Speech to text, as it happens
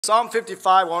Psalm 55,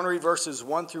 I want to read verses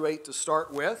 1 through 8 to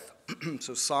start with.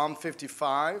 So Psalm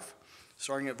 55,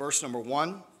 starting at verse number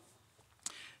 1.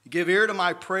 Give ear to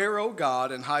my prayer, O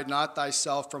God, and hide not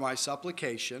thyself from my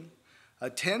supplication.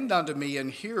 Attend unto me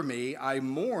and hear me. I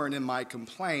mourn in my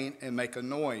complaint and make a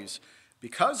noise,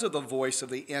 because of the voice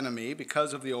of the enemy,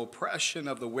 because of the oppression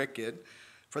of the wicked.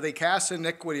 For they cast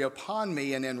iniquity upon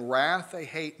me, and in wrath they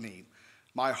hate me.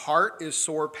 My heart is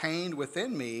sore pained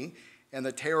within me, and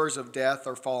the terrors of death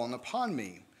are fallen upon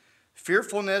me.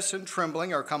 Fearfulness and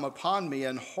trembling are come upon me,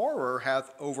 and horror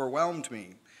hath overwhelmed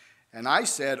me. And I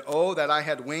said, Oh, that I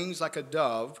had wings like a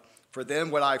dove, for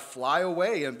then would I fly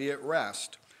away and be at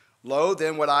rest. Lo,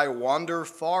 then would I wander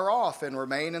far off and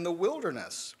remain in the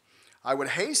wilderness. I would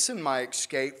hasten my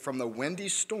escape from the windy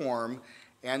storm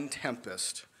and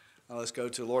tempest. Now let's go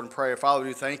to the Lord in prayer. Father,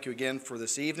 we thank you again for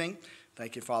this evening.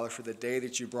 Thank you, Father, for the day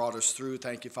that you brought us through.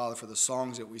 Thank you, Father, for the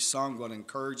songs that we sung, what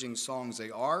encouraging songs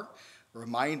they are.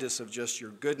 Remind us of just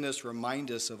your goodness. Remind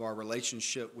us of our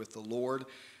relationship with the Lord.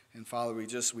 And, Father, we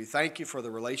thank you for the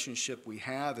relationship we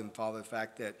have. And, Father, the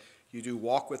fact that you do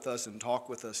walk with us and talk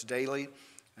with us daily.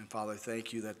 And, Father,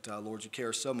 thank you that, Lord, you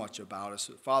care so much about us.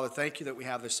 Father, thank you that we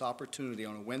have this opportunity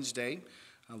on a Wednesday,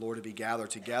 Lord, to be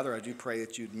gathered together. I do pray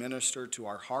that you'd minister to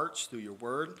our hearts through your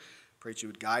word. Pray that you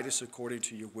would guide us according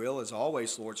to your will. As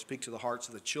always, Lord, speak to the hearts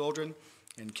of the children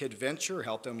in Kid Venture.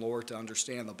 Help them, Lord, to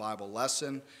understand the Bible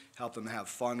lesson. Help them have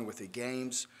fun with the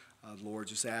games. Lord,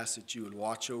 just ask that you would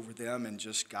watch over them and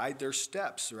just guide their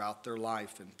steps throughout their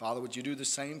life. And, Father, would you do the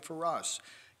same for us?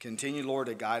 Continue, Lord,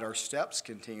 to guide our steps.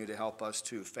 Continue to help us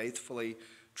to faithfully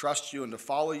trust you and to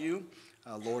follow you.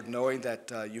 Lord, knowing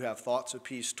that you have thoughts of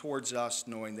peace towards us,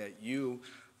 knowing that you,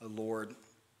 Lord,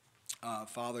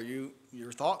 Father,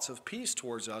 your thoughts of peace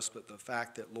towards us, but the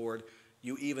fact that, Lord,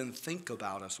 you even think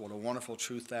about us. What a wonderful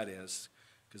truth that is,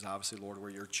 because obviously, Lord, we're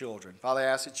your children. Father, I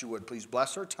ask that you would please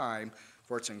bless our time,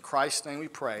 for it's in Christ's name we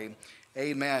pray.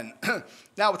 Amen.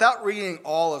 Now, without reading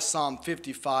all of Psalm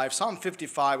 55, Psalm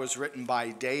 55 was written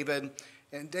by David,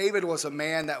 and David was a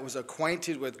man that was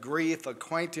acquainted with grief,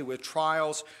 acquainted with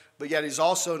trials, but yet he's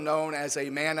also known as a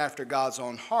man after God's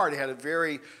own heart. He had a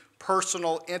very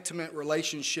personal, intimate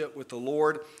relationship with the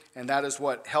Lord, and that is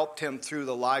what helped him through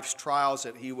the life's trials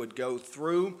that he would go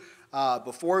through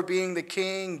before being the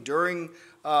king, during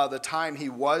the time he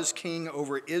was king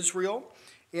over Israel.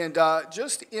 And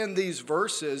just in these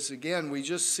verses, again, we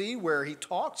just see where he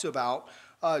talks about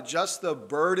just the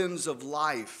burdens of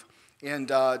life and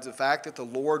the fact that the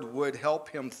Lord would help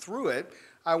him through it.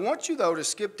 I want you, though, to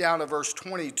skip down to verse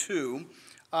 22,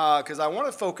 because I want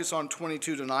to focus on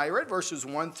 22 tonight. I read verses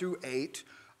 1 through 8.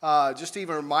 Just to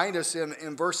even remind us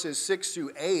in verses 6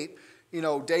 through 8, you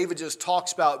know, David just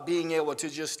talks about being able to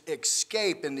just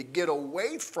escape and to get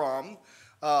away from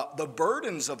the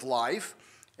burdens of life.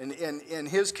 And in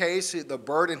his case, the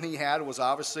burden he had was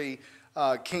obviously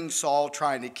King Saul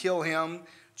trying to kill him,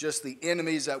 just the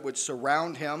enemies that would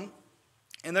surround him.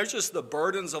 And there's just the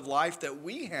burdens of life that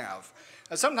we have.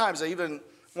 And sometimes I even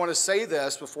want to say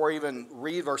this before I even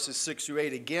read verses 6 through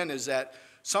 8 again, is that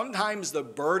sometimes the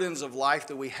burdens of life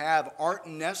that we have aren't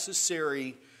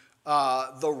necessarily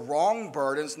the wrong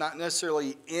burdens, not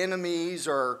necessarily enemies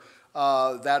or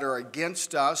that are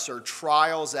against us or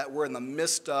trials that we're in the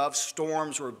midst of,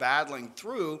 storms we're battling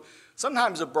through.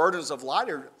 Sometimes the burdens of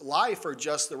life are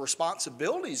just the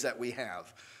responsibilities that we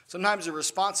have. Sometimes the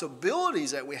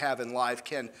responsibilities that we have in life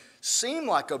can seem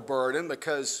like a burden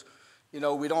because, you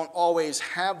know, we don't always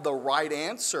have the right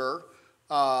answer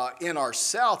in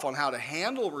ourselves on how to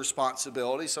handle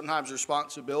responsibilities. Sometimes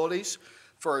responsibilities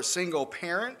for a single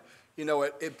parent, you know,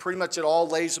 it pretty much it all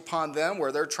lays upon them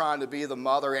where they're trying to be the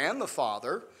mother and the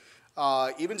father.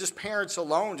 Even just parents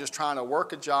alone just trying to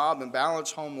work a job and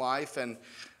balance home life. And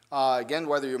again,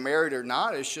 whether you're married or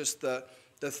not, it's just the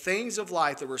things of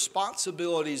life, the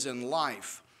responsibilities in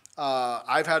life.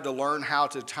 I've had to learn how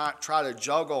to try to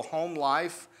juggle home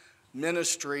life,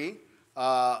 ministry,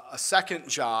 a second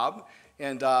job.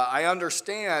 And I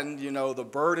understand, you know, the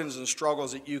burdens and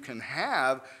struggles that you can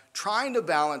have trying to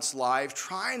balance life,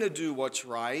 trying to do what's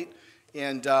right.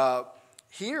 And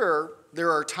here,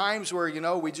 there are times where, you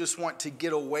know, we just want to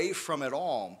get away from it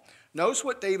all. Notice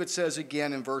what David says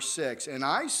again in verse 6. And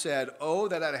I said, Oh,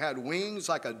 that I had wings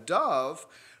like a dove,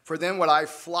 for then would I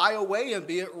fly away and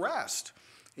be at rest.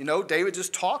 You know, David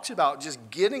just talks about just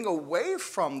getting away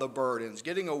from the burdens,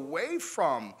 getting away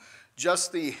from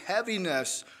just the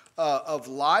heaviness of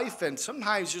life, and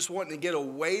sometimes just wanting to get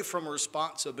away from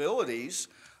responsibilities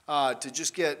to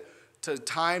just get to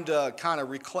time to kind of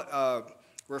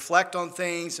reflect on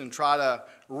things and try to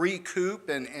recoup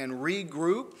and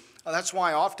regroup. That's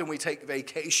why often we take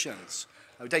vacations.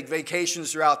 We take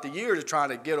vacations throughout the year to try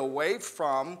to get away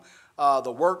from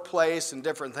the workplace and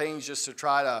different things just to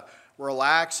try to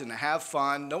relax and have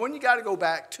fun. Knowing you got to go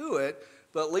back to it,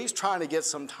 but at least trying to get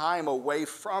some time away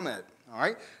from it. All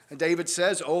right? And David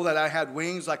says, "Oh, that I had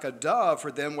wings like a dove,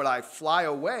 for then would I fly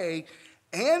away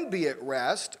and be at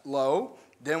rest. Lo,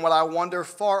 then would I wander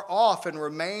far off and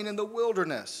remain in the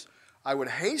wilderness. I would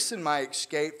hasten my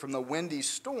escape from the windy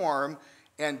storm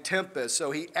and tempest."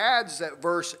 So he adds that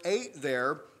verse 8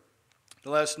 there to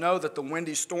let us know that the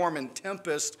windy storm and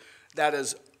tempest that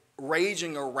is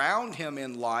raging around him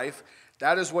in life,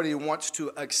 that is what he wants to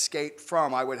escape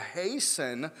from. I would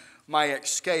hasten my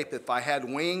escape. If I had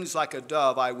wings like a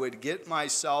dove, I would get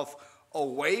myself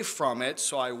away from it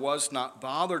so I was not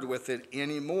bothered with it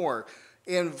anymore.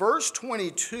 In verse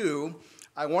 22,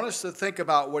 I want us to think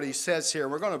about what he says here.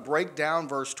 We're going to break down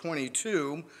verse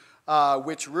 22,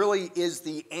 which really is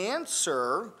the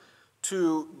answer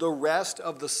to the rest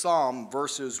of the psalm,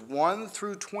 verses 1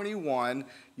 through 21.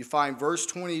 You find verse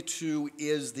 22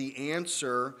 is the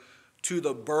answer to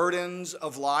the burdens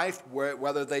of life,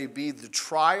 whether they be the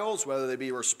trials, whether they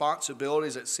be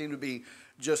responsibilities that seem to be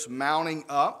just mounting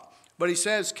up. But he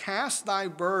says, "Cast thy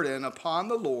burden upon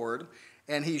the Lord,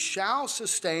 and he shall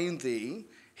sustain thee.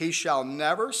 He shall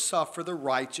never suffer the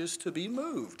righteous to be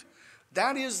moved."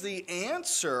 That is the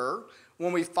answer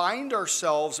when we find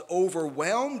ourselves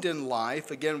overwhelmed in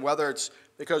life, again, whether it's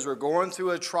because we're going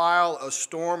through a trial, a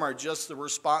storm, or just the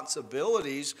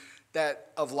responsibilities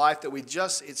of life that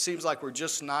it seems like we're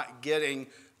just not getting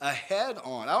ahead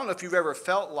on. I don't know if you've ever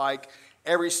felt like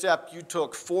every step you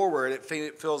took forward, it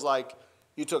feels like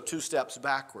you took 2 steps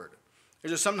backward.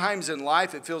 There's just sometimes in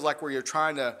life it feels like where you're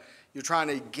trying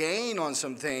to gain on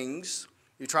some things,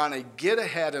 you're trying to get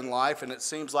ahead in life, and it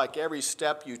seems like every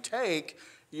step you take,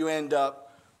 you end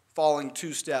up falling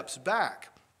 2 steps back.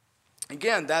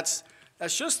 Again, that's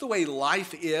just the way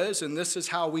life is, and this is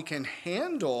how we can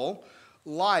handle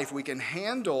life. We can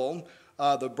handle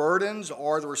the burdens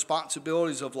or the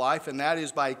responsibilities of life, and that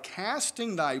is by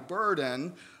casting thy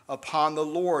burden upon the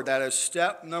Lord. That is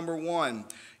step number 1.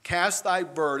 Cast thy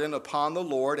burden upon the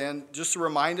Lord. And just to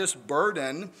remind us,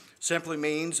 burden simply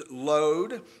means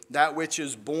load, that which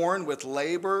is borne with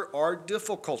labor or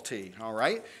difficulty, all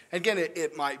right? Again,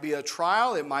 it might be a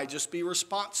trial. It might just be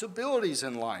responsibilities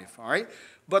in life, all right?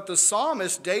 But the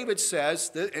psalmist, David, says,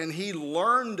 that, and he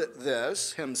learned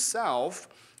this himself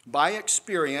by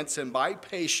experience and by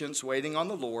patience waiting on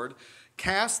the Lord,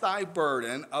 cast thy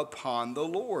burden upon the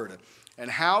Lord. And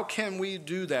how can we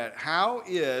do that? How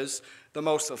is the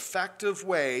most effective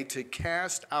way to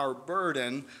cast our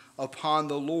burden upon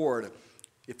the Lord?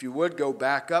 If you would go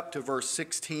back up to verse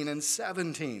 16 and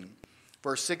 17.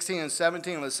 Verse 16 and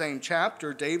 17 of the same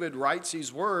chapter, David writes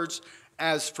these words,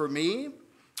 "As for me,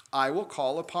 I will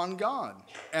call upon God,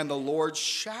 and the Lord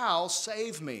shall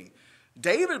save me."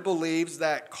 David believes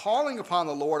that calling upon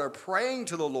the Lord or praying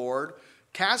to the Lord,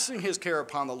 casting his care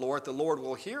upon the Lord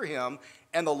will hear him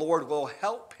and the Lord will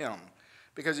help him.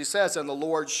 Because he says, "And the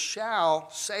Lord shall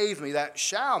save me." That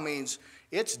 "shall" means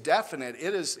it's definite.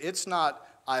 It's not,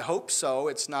 "I hope so."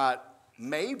 It's not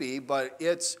maybe, but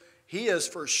he is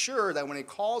for sure that when he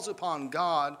calls upon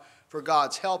God for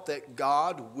God's help, that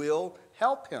God will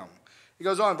help him. He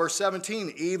goes on, verse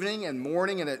 17, "Evening and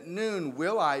morning and at noon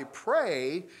will I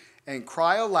pray and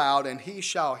cry aloud, and he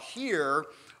shall hear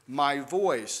my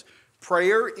voice."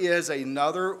 Prayer is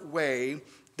another way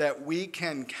that we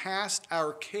can cast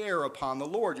our care upon the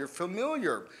Lord. You're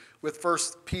familiar with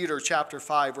 1 Peter chapter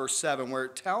 5, verse 7, where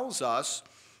it tells us,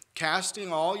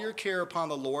 "Casting all your care upon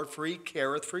the Lord, for he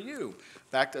careth for you." In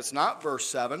fact, that's not verse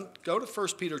 7. Go to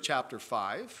 1 Peter chapter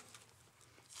 5.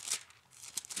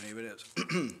 Maybe it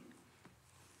is.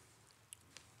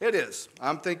 It is.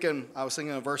 I was thinking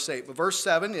of verse 8. But verse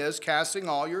 7 is, "Casting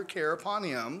all your care upon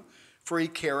him, for he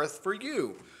careth for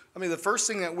you." I mean, the first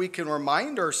thing that we can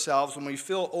remind ourselves when we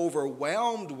feel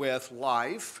overwhelmed with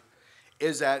life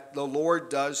is that the Lord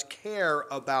does care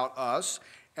about us,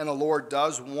 and the Lord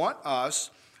does want us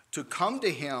to come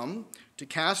to him, to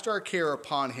cast our care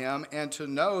upon him, and to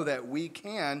know that we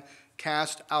can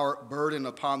cast our burden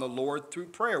upon the Lord through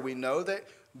prayer. We know that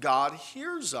God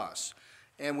hears us,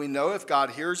 and we know if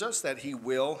God hears us that he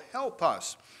will help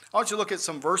us. I want you to look at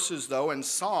some verses, though, in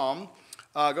Psalm.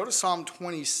 Go to Psalm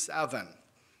 27.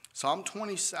 Psalm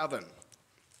 27.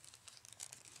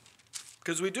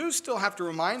 Because we do still have to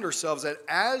remind ourselves that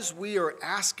as we are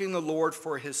asking the Lord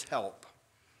for his help,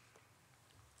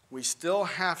 we still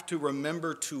have to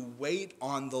remember to wait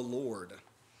on the Lord.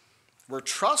 We're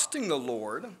trusting the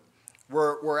Lord.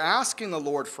 We're asking the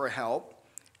Lord for help.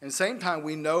 At the same time,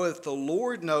 we know that the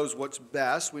Lord knows what's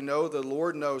best. We know the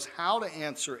Lord knows how to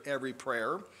answer every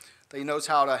prayer, that he knows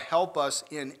how to help us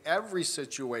in every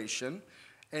situation.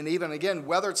 And even, again,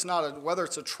 whether it's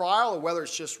a trial or whether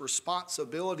it's just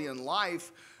responsibility in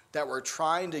life that we're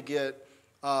trying to get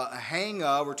a hang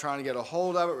of, we're trying to get a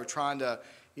hold of it, we're trying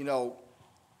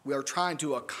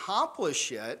to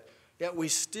accomplish it, yet we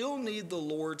still need the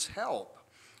Lord's help.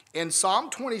 In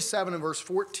Psalm 27 and verse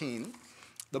 14,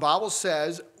 the Bible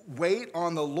says, "Wait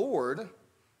on the Lord,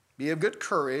 be of good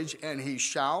courage, and he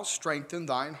shall strengthen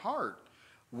thine heart.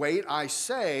 Wait, I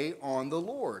say, on the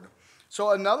Lord."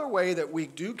 So another way that we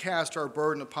do cast our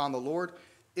burden upon the Lord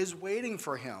is waiting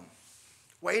for him.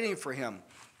 Waiting for him.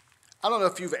 I don't know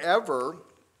if you've ever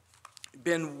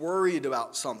been worried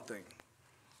about something.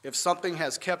 If something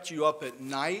has kept you up at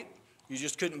night, you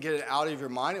just couldn't get it out of your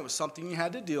mind. It was something you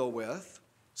had to deal with,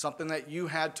 something that you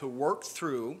had to work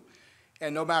through.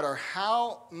 And no matter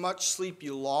how much sleep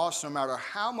you lost, no matter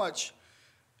how much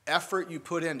effort you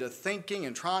put into thinking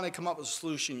and trying to come up with a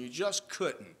solution, you just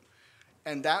couldn't.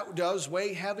 And that does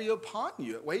weigh heavy upon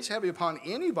you. It weighs heavy upon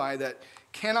anybody that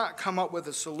cannot come up with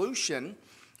a solution.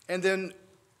 And then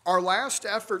our last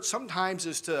effort sometimes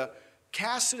is to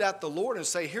cast it at the Lord and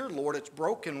say, "Here, Lord, it's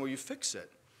broken. Will you fix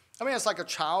it?" I mean, it's like a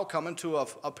child coming to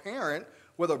a parent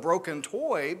with a broken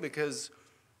toy because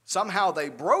somehow they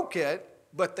broke it,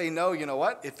 but they know, you know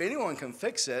what? If anyone can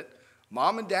fix it,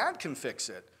 mom and dad can fix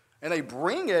it. And they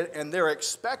bring it and they're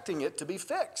expecting it to be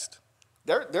fixed.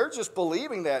 They're just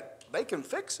believing that they can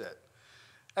fix it.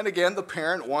 And again, the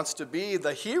parent wants to be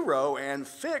the hero and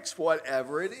fix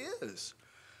whatever it is.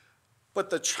 But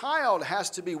the child has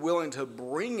to be willing to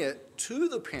bring it to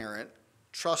the parent,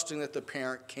 trusting that the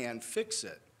parent can fix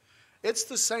it. It's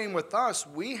the same with us.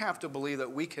 We have to believe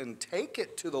that we can take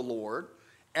it to the Lord,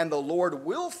 and the Lord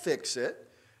will fix it.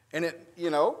 And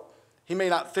he may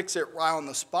not fix it right on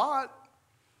the spot.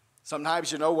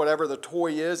 Sometimes, whatever the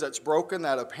toy is that's broken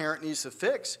that a parent needs to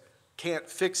fix, can't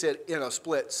fix it in a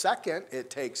split second. It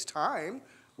takes time,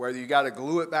 whether you got to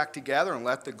glue it back together and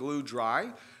let the glue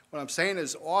dry. What I'm saying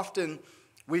is often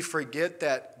we forget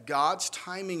that God's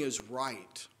timing is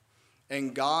right,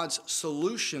 and God's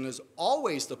solution is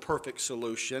always the perfect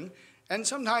solution. And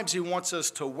sometimes he wants us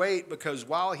to wait because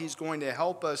while he's going to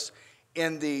help us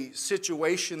in the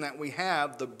situation that we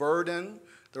have, the burden,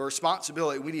 the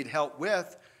responsibility we need help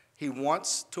with, he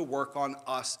wants to work on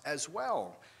us as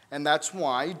well. And that's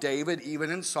why David,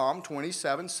 even in Psalm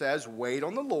 27, says, "Wait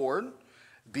on the Lord,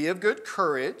 be of good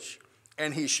courage,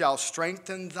 and he shall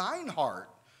strengthen thine heart."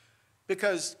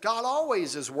 Because God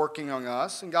always is working on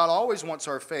us, and God always wants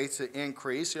our faith to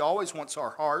increase. He always wants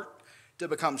our heart to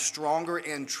become stronger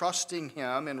in trusting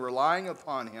him and relying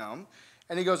upon him.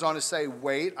 And he goes on to say,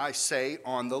 "Wait, I say,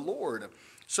 on the Lord."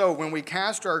 So when we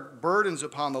cast our burdens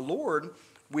upon the Lord,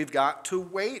 we've got to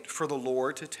wait for the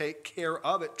Lord to take care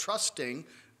of it, trusting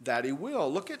that he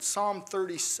will. Look at Psalm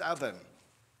 37.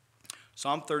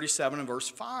 Psalm 37 and verse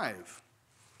 5.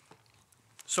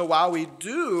 So while we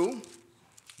do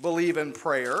believe in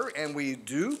prayer, and we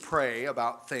do pray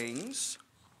about things,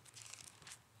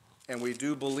 and we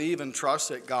do believe and trust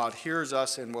that God hears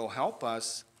us and will help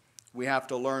us, we have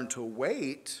to learn to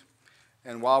wait.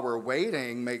 And while we're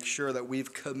waiting, make sure that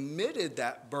we've committed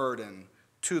that burden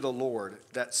to the Lord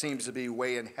that seems to be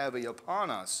weighing heavy upon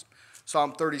us.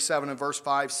 Psalm 37 and verse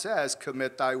 5 says,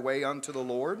 "Commit thy way unto the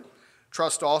Lord.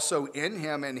 Trust also in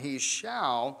him, and he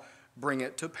shall bring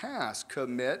it to pass."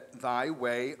 Commit thy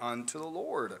way unto the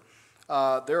Lord.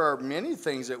 There are many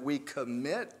things that we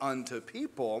commit unto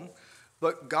people,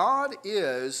 but God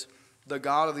is the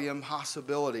God of the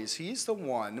impossibilities. He's the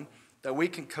one that we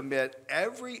can commit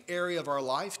every area of our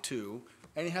life to,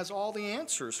 and he has all the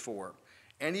answers for.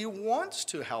 And he wants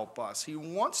to help us. He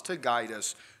wants to guide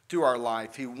us through our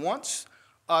life. He wants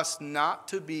us not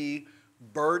to be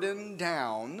burdened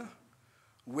down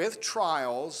with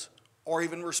trials or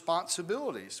even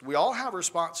responsibilities. We all have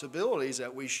responsibilities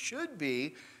that we should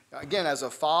be, again, as a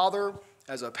father,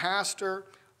 as a pastor,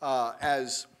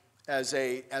 as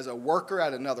a worker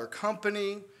at another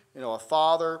company, a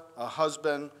father, a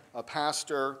husband, a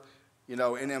pastor,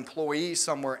 an employee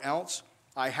somewhere else.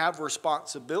 I have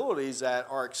responsibilities that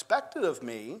are expected of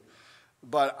me,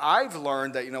 but I've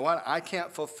learned that, I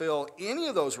can't fulfill any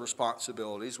of those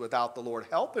responsibilities without the Lord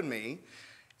helping me.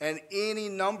 And any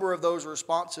number of those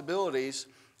responsibilities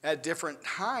at different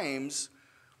times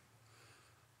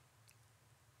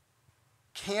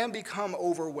can become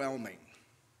overwhelming.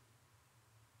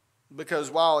 Because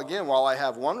while I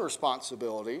have one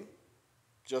responsibility,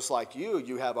 just like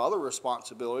you have other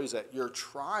responsibilities that you're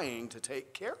trying to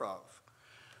take care of.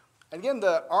 And again,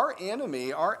 our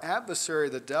enemy, our adversary,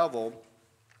 the devil,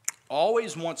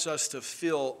 always wants us to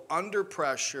feel under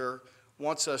pressure,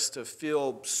 wants us to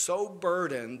feel so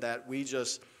burdened that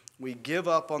we give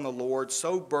up on the Lord,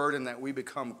 so burdened that we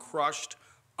become crushed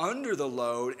under the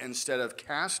load instead of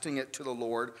casting it to the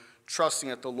Lord, trusting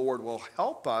that the Lord will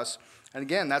help us. And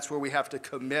again, that's where we have to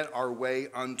commit our way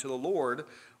unto the Lord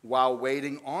while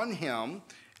waiting on him.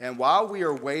 And while we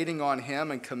are waiting on him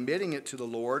and committing it to the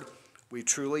Lord, we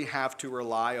truly have to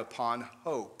rely upon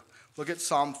hope. Look at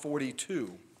Psalm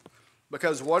 42.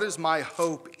 Because what is my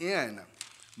hope in?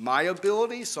 My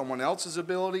ability, someone else's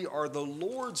ability, or the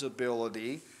Lord's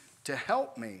ability to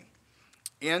help me?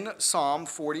 In Psalm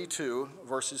 42,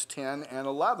 verses 10 and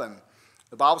 11,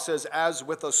 the Bible says, as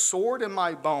with a sword in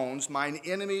my bones, mine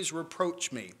enemies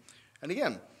reproach me. And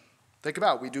again, think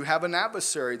about it. We do have an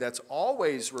adversary that's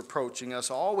always reproaching us,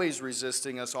 always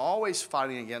resisting us, always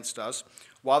fighting against us,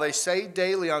 while they say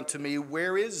daily unto me,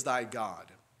 where is thy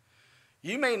God?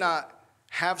 You may not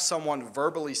have someone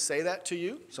verbally say that to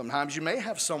you. Sometimes you may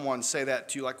have someone say that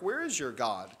to you, like, where is your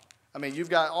God? I mean, you've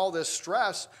got all this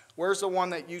stress. Where's the one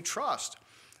that you trust?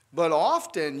 But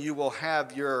often you will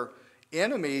have your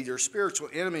enemy, your spiritual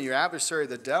enemy, your adversary,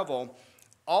 the devil,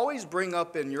 always bring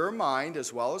up in your mind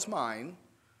as well as mine,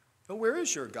 well, where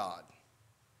is your God?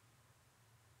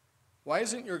 Why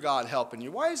isn't your God helping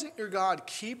you? Why isn't your God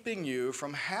keeping you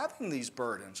from having these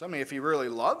burdens? I mean, if he really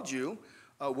loved you,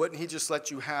 wouldn't he just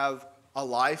let you have a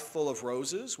life full of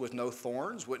roses with no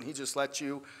thorns? Wouldn't he just let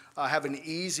you have an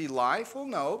easy life? Well,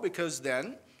 no, because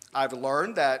then I've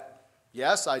learned that,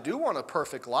 yes, I do want a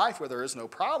perfect life where there is no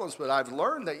problems, but I've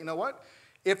learned that, you know what?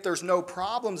 If there's no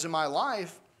problems in my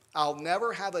life, I'll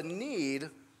never have a need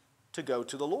to go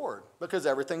to the Lord because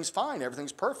everything's fine,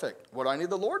 everything's perfect. What do I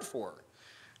need the Lord for?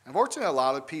 Unfortunately, a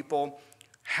lot of people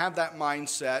have that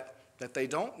mindset that they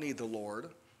don't need the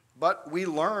Lord, but we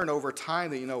learn over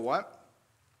time that, you know what?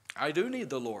 I do need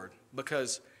the Lord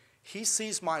because he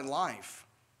sees my life.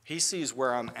 He sees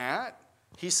where I'm at.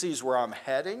 He sees where I'm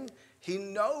heading. He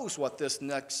knows what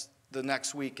the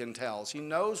next week entails. He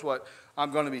knows what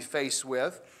I'm going to be faced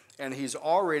with, and he's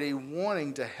already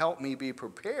wanting to help me be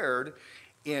prepared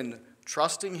in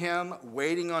trusting him,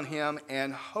 waiting on him,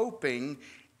 and hoping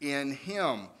in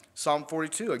him. Psalm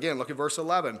 42, again, look at verse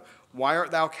 11. Why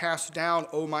art thou cast down,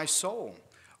 O my soul?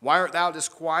 Why art thou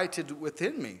disquieted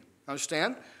within me?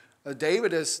 Understand?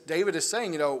 David is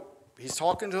saying, he's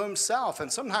talking to himself.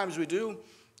 And sometimes we do,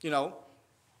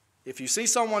 if you see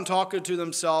someone talking to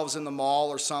themselves in the mall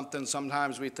or something,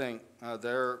 sometimes we think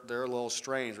they're a little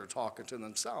strange or talking to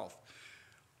themselves.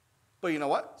 But you know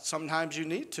what? Sometimes you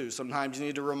need to. Sometimes you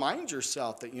need to remind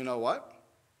yourself that, you know what?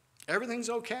 Everything's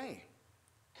okay.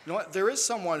 You know what? There is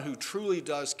someone who truly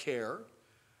does care,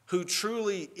 who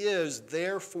truly is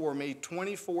there for me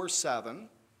 24/7,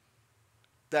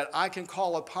 that I can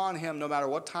call upon him no matter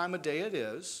what time of day it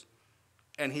is,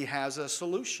 and he has a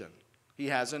solution. He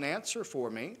has an answer for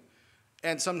me.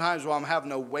 And sometimes while I'm having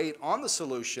to wait on the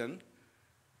solution,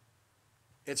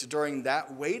 it's during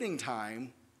that waiting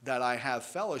time that I have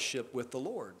fellowship with the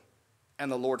Lord,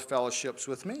 and the Lord fellowships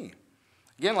with me.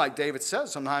 Again, like David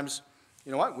says, sometimes,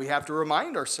 you know what, we have to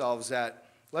remind ourselves that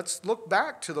let's look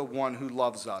back to the one who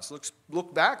loves us. Let's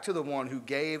look back to the one who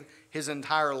gave his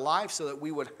entire life so that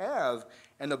we would have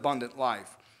an abundant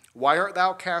life. Why art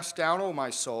thou cast down, O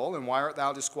my soul, and why art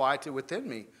thou disquieted within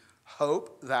me?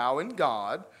 Hope thou in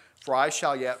God, for I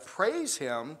shall yet praise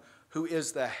him who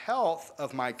is the health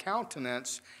of my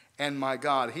countenance and my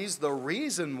God. He's the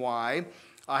reason why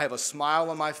I have a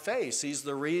smile on my face. He's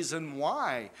the reason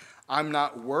why I'm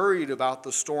not worried about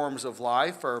the storms of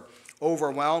life or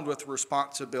overwhelmed with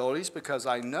responsibilities, because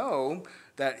I know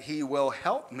that he will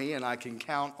help me and I can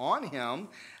count on him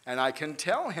and I can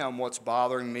tell him what's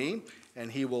bothering me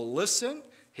and he will listen.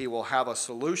 He will have a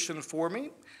solution for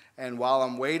me. And while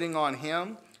I'm waiting on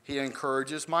him, he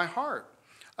encourages my heart.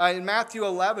 In Matthew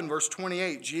 11, verse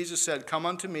 28, Jesus said, "Come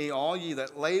unto me, all ye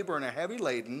that labor and are heavy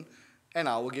laden, and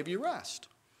I will give you rest."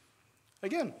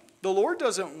 Again, the Lord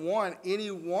doesn't want any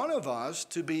one of us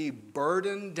to be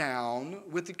burdened down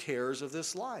with the cares of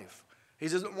this life. He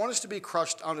doesn't want us to be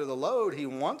crushed under the load. He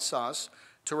wants us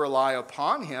to rely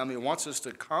upon him. He wants us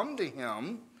to come to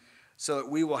him so that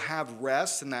we will have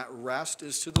rest, and that rest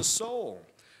is to the soul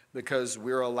because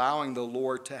we're allowing the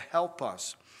Lord to help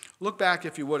us. Look back,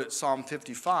 if you would, at Psalm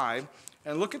 55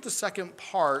 and look at the second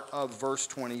part of verse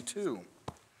 22.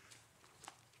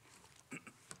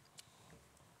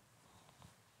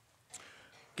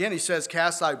 Again, he says,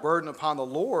 "Cast thy burden upon the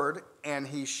Lord, and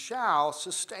he shall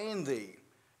sustain thee."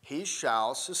 He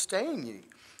shall sustain thee.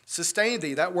 Sustain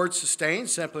thee. That word sustain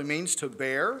simply means to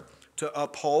bear, to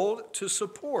uphold, to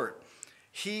support.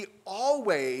 He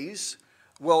always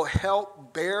will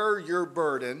help bear your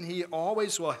burden. He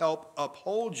always will help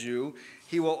uphold you.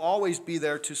 He will always be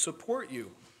there to support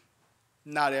you.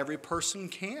 Not every person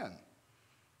can.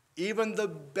 Even the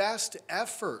best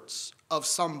efforts of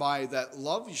somebody that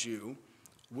loves you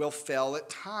will fail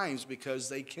at times because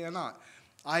they cannot.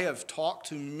 I have talked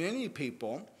to many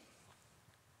people,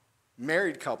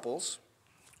 married couples,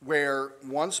 where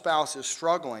one spouse is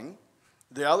struggling,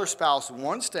 the other spouse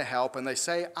wants to help, and they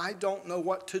say, I don't know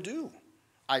what to do.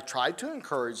 I tried to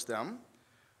encourage them,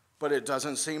 but it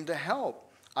doesn't seem to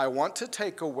help. I want to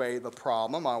take away the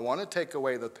problem. I want to take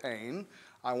away the pain.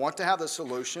 I want to have the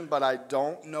solution, but I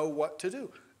don't know what to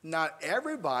do. Not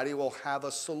everybody will have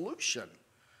a solution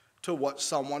to what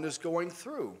someone is going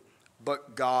through,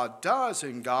 but God does,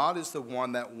 and God is the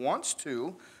one that wants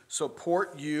to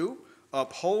support you,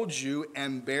 uphold you,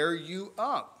 and bear you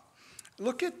up.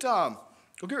 Look at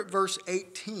verse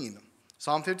 18.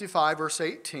 Psalm 55, verse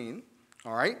 18.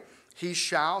 All right? He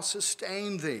shall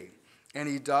sustain thee, and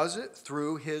he does it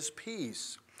through his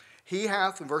peace. He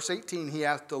hath, in verse 18, he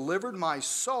hath delivered my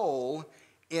soul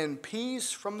in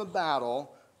peace from the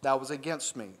battle that was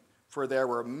against me, for there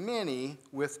were many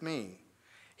with me.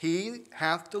 He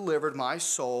hath delivered my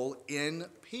soul in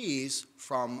peace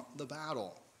from the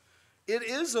battle. It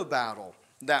is a battle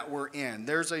that we're in.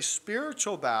 There's a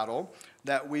spiritual battle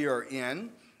that we are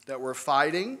in, that we're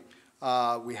fighting.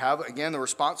 We have, again, the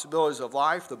responsibilities of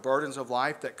life, the burdens of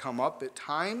life that come up at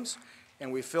times,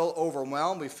 and we feel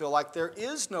overwhelmed. We feel like there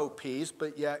is no peace,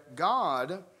 but yet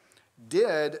God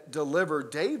did deliver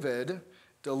David,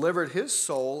 delivered his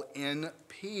soul in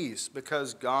peace,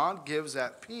 because God gives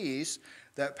that peace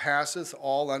that passeth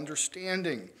all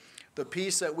understanding. The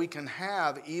peace that we can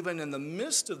have even in the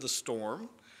midst of the storm,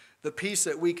 the peace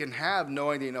that we can have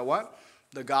knowing, you know what?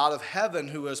 The God of heaven,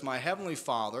 who is my heavenly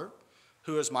Father,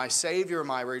 who is my Savior,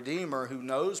 my Redeemer, who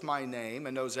knows my name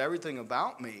and knows everything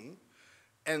about me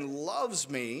and loves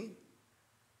me,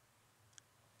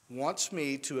 wants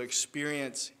me to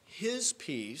experience his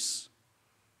peace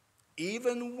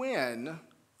even when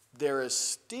there is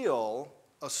still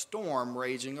a storm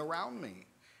raging around me.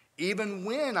 Even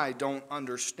when I don't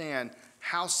understand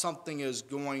how something is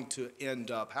going to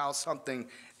end up, how something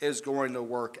is going to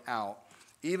work out.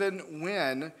 Even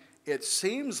when it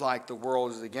seems like the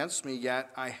world is against me,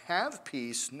 yet I have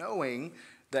peace knowing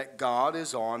that God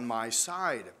is on my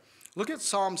side. Look at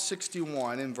Psalm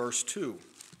 61 in verse 2.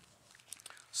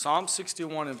 Psalm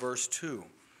 61 in verse 2.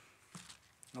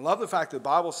 I love the fact that the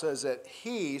Bible says that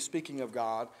he, speaking of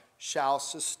God, shall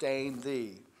sustain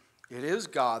thee. It is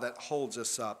God that holds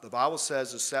us up. The Bible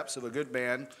says the steps of a good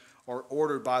man are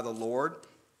ordered by the Lord.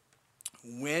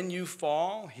 When you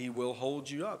fall, he will hold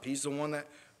you up. He's the one that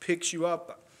picks you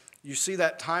up. You see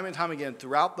that time and time again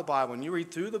throughout the Bible. When you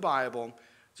read through the Bible,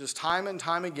 just time and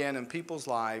time again in people's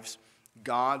lives,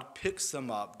 God picks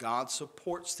them up. God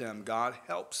supports them. God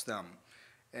helps them.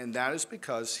 And that is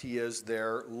because he is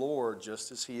their Lord,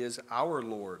 just as he is our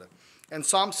Lord. And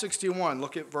Psalm 61,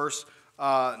 look at verse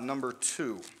number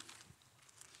 2.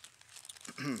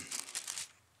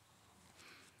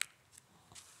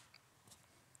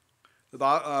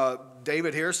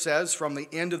 David here says, from the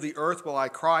end of the earth will I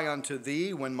cry unto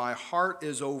thee. When my heart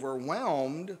is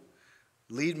overwhelmed,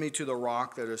 lead me to the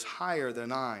rock that is higher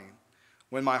than I.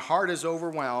 When my heart is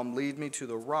overwhelmed, lead me to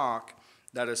the rock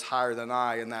that is higher than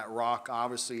I. And that rock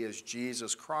obviously is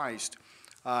Jesus Christ.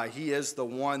 He is the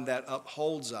one that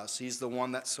upholds us. He's the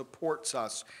one that supports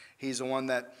us. He's the one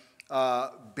that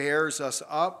bears us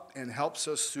up and helps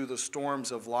us through the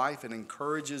storms of life and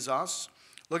encourages us.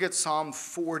 Look at Psalm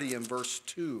 40 and verse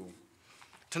 2.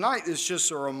 Tonight is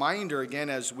just a reminder, again,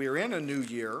 as we're in a new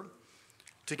year,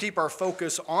 to keep our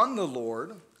focus on the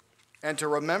Lord and to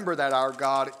remember that our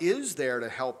God is there to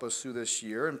help us through this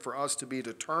year, and for us to be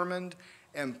determined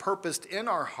and purposed in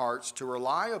our hearts to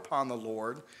rely upon the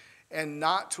Lord and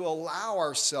not to allow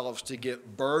ourselves to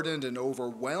get burdened and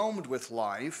overwhelmed with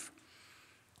life,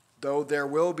 though there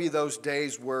will be those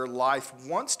days where life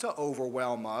wants to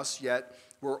overwhelm us, yet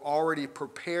we're already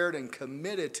prepared and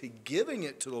committed to giving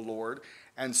it to the Lord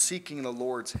and seeking the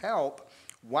Lord's help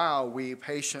while we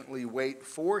patiently wait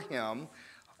for him,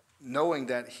 knowing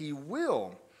that he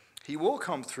will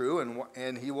come through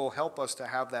and he will help us to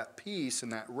have that peace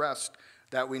and that rest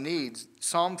that we need.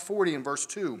 Psalm 40 and verse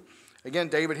 2. Again,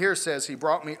 David here says, he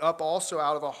brought me up also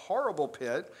out of a horrible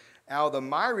pit, out of the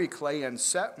miry clay, and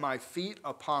set my feet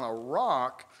upon a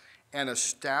rock and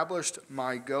established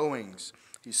my goings.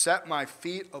 He set my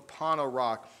feet upon a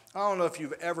rock. I don't know if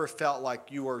you've ever felt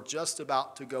like you were just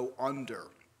about to go under,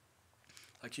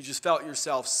 like you just felt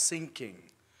yourself sinking.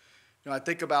 I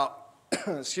think about,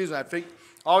 excuse me, I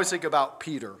always think about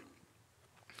Peter.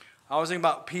 I always think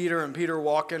about Peter and Peter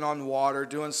walking on water,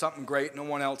 doing something great no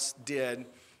one else did.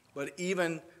 But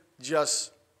even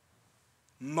just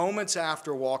moments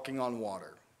after walking on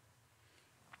water,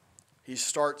 he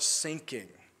starts sinking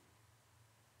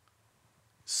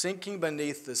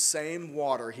beneath the same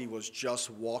water he was just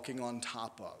walking on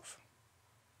top of.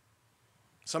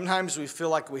 Sometimes we feel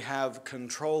like we have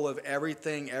control of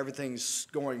everything. Everything's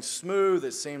going smooth.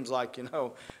 It seems like,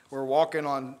 we're walking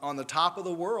on the top of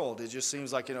the world. It just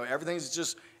seems like,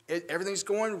 everything's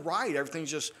going right.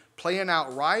 Everything's just playing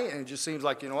out right. And it just seems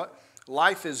like,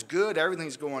 life is good.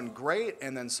 Everything's going great.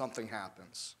 And then something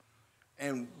happens.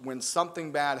 And when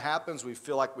something bad happens, we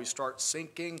feel like we start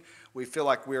sinking. We feel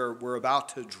like we're about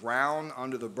to drown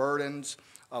under the burdens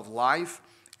of life.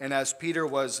 And as Peter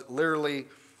was literally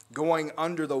going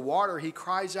under the water, he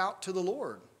cries out to the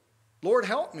Lord. Lord,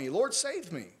 help me. Lord, save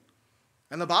me.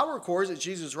 And the Bible records that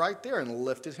Jesus was right there and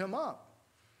lifted him up.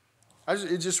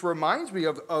 It just reminds me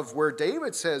of where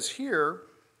David says here,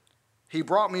 he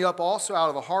brought me up also out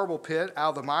of a horrible pit, out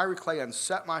of the miry clay, and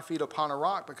set my feet upon a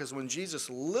rock. Because when Jesus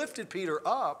lifted Peter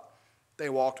up, they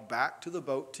walked back to the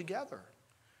boat together.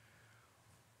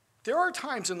 There are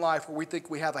times in life where we think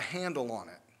we have a handle on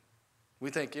it.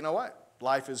 We think, you know what?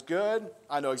 Life is good.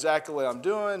 I know exactly what I'm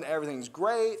doing. Everything's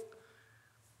great.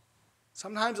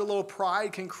 Sometimes a little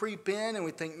pride can creep in and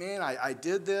we think, man, I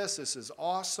did this. This is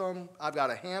awesome. I've got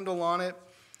a handle on it.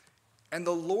 And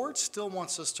the Lord still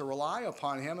wants us to rely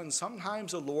upon him. And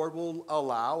sometimes the Lord will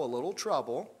allow a little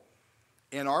trouble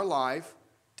in our life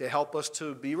to help us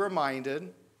to be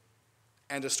reminded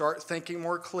and to start thinking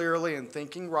more clearly and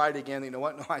thinking right again. You know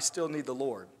what? No, I still need the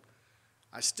Lord.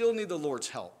 I still need the Lord's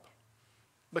help.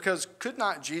 Because could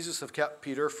not Jesus have kept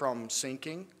Peter from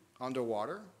sinking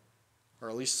underwater? Or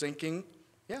at least sinking?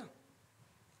 Yeah.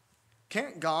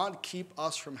 Can't God keep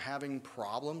us from having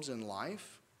problems in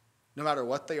life? No matter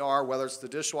what they are, whether it's the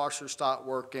dishwasher stopped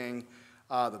working,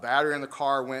 the battery in the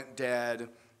car went dead,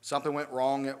 something went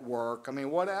wrong at work,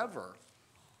 whatever.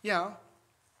 Yeah.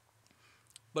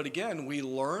 But again, we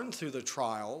learn through the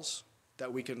trials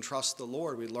that we can trust the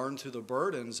Lord. We learn through the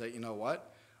burdens that, you know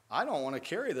what? I don't want to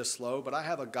carry this load, but I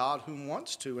have a God who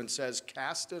wants to and says,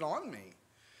 cast it on me.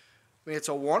 It's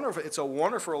a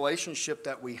wonderful relationship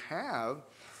that we have,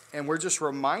 and we're just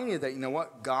reminded that, you know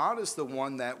what? God is the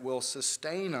one that will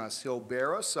sustain us. He'll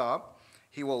bear us up.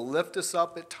 He will lift us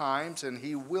up at times, and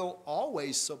he will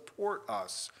always support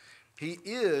us. He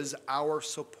is our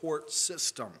support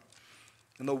system.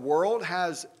 And the world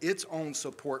has its own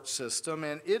support system,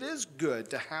 and it is good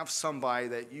to have somebody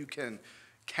that you can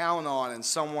count on and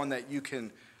someone that you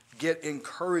can get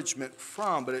encouragement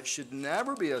from, but it should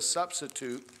never be a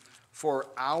substitute for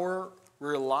our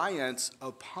reliance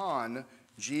upon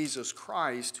Jesus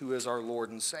Christ, who is our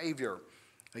Lord and Savior.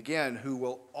 Again, who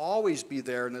will always be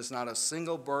there, and there's not a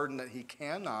single burden that he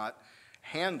cannot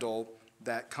handle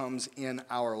that comes in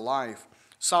our life.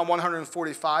 Psalm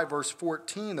 145, verse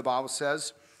 14, the Bible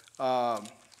says,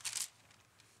 let's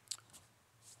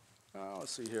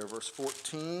see here, verse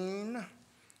 14.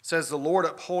 Says, the Lord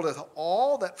upholdeth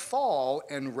all that fall,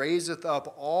 and raiseth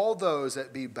up all those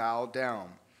that be bowed down.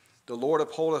 The Lord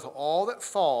upholdeth all that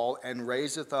fall, and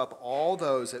raiseth up all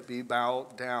those that be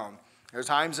bowed down. There's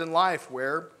times in life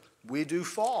where we do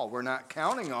fall. We're not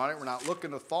counting on it. We're not looking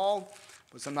to fall.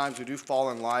 But sometimes we do fall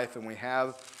in life, and we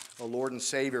have a Lord and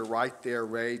Savior right there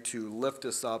ready to lift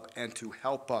us up and to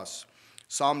help us.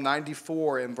 Psalm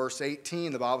 94 in verse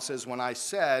 18, the Bible says, when I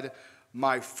said,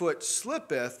 my foot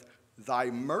slippeth,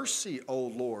 thy mercy, O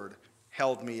Lord,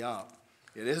 held me up.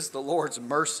 It is the Lord's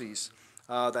mercies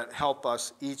that help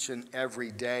us each and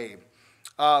every day.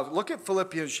 Look at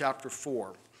Philippians chapter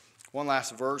 4. One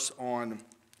last verse on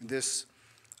this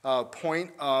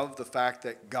point of the fact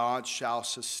that God shall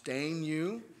sustain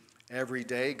you every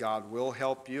day. God will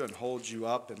help you and hold you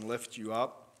up and lift you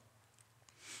up.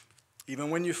 Even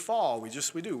when you fall, we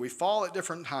do. We fall at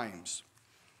different times.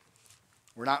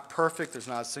 We're not perfect. There's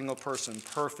not a single person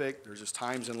perfect. There's just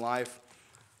times in life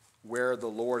where the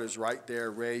Lord is right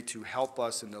there ready to help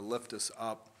us and to lift us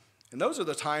up. And those are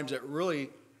the times that really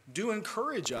do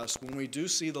encourage us when we do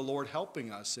see the Lord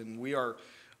helping us. And we are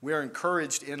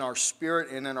encouraged in our spirit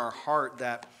and in our heart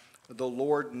that the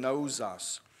Lord knows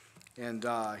us. And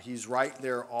he's right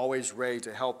there always ready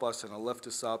to help us and to lift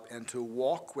us up and to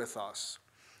walk with us.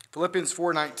 Philippians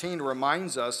 4:19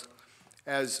 reminds us,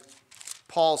 as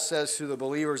Paul says to the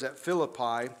believers at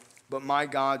Philippi, but my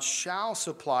God shall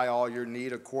supply all your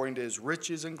need according to his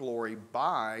riches and glory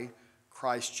by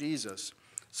Christ Jesus.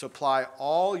 Supply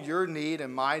all your need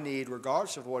and my need,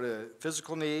 regardless of what a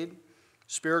physical need,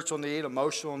 spiritual need,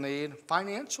 emotional need,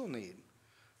 financial need.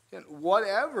 And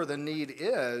whatever the need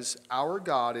is, our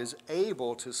God is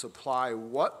able to supply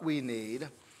what we need,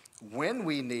 when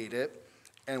we need it,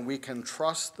 and we can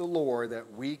trust the Lord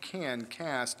that we can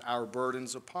cast our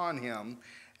burdens upon him,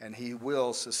 and he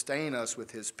will sustain us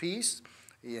with his peace.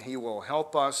 He will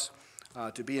help us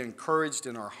to be encouraged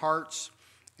in our hearts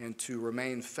and to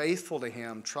remain faithful to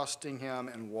him, trusting him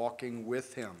and walking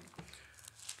with him.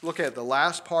 Look at the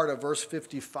last part of verse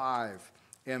 55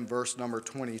 and verse number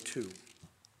 22.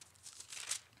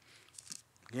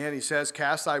 Again, he says,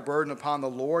 cast thy burden upon the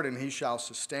Lord, and he shall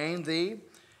sustain thee.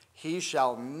 He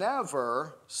shall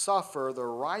never suffer the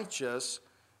righteous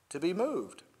to be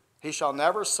moved. He shall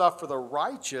never suffer the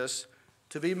righteous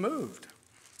to be moved.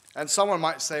 And someone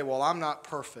might say, well, I'm not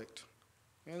perfect.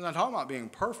 I'm not talking about being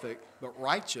perfect, but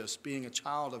righteous, being a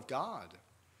child of God.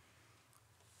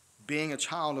 Being a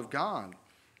child of God.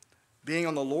 Being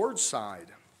on the Lord's side.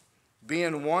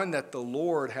 Being one that the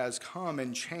Lord has come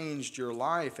and changed your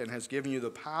life and has given you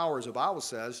the power, as the Bible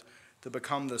says, to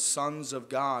become the sons of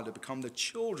God, to become the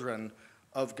children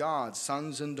of God,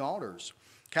 sons and daughters.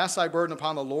 Cast thy burden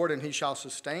upon the Lord, and he shall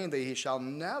sustain thee. He shall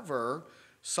never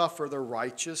suffer the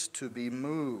righteous to be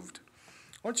moved.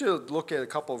 I want you to look at a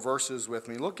couple of verses with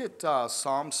me. Look at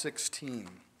Psalm 16.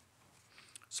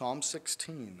 Psalm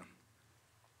 16.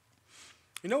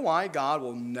 You know why God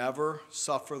will never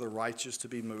suffer the righteous to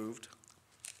be moved?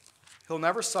 He'll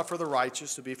never suffer the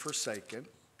righteous to be forsaken.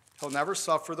 He'll never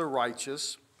suffer the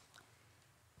righteous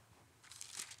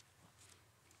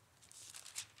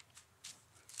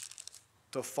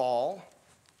to fall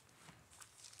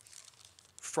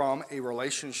from a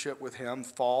relationship with him,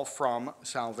 fall from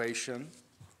salvation.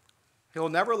 He'll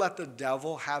never let the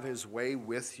devil have his way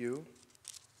with you.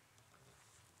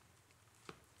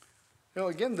 You know,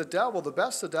 again, the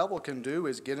best the devil can do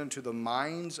is get into the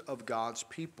minds of God's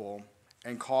people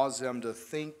and cause them to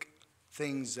think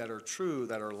things that are true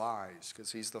that are lies,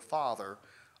 because he's the father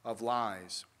of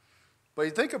lies. But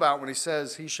you think about when he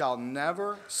says, he shall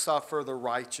never suffer the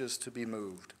righteous to be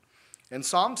moved. In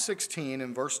Psalm 16,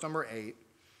 in verse number 8,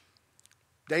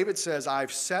 David says,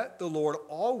 I've set the Lord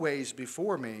always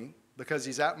before me, because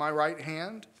he's at my right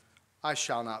hand, I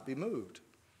shall not be moved.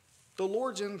 The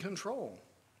Lord's in control.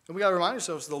 And we got to remind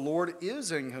ourselves the Lord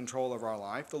is in control of our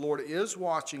life. The Lord is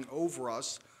watching over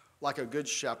us like a good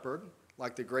shepherd,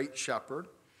 like the great shepherd.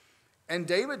 And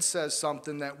David says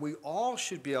something that we all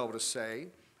should be able to say,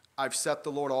 I've set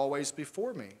the Lord always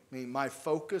before me. I mean, my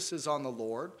focus is on the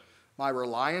Lord. My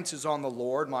reliance is on the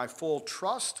Lord. My full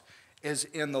trust is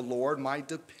in the Lord. My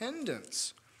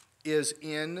dependence is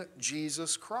in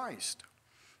Jesus Christ,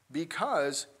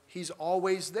 because he's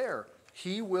always there.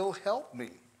 He will help me.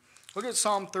 Look at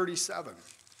Psalm 37.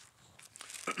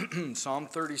 Psalm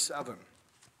 37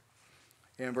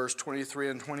 in verse 23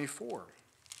 and 24.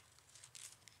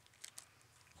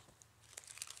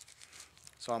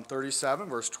 Psalm 37,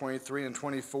 verse 23 and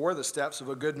 24, the steps of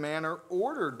a good man are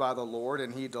ordered by the Lord,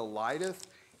 and he delighteth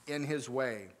in his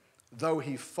way. Though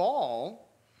he fall,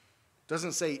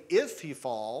 doesn't say if he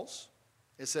falls.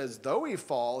 It says, though he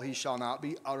fall, he shall not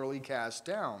be utterly cast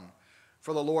down.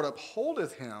 For the Lord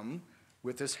upholdeth him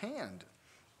with his hand.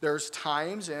 There's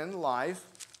times in life,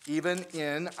 even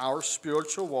in our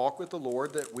spiritual walk with the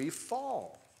Lord, that we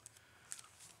fall.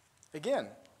 Again,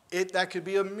 that could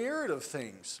be a myriad of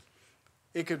things.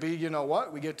 It could be, you know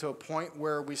what, we get to a point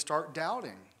where we start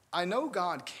doubting. I know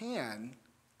God can,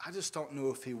 I just don't know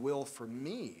if he will for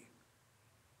me.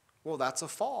 Well, that's a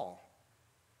fall,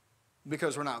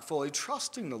 because we're not fully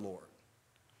trusting the Lord.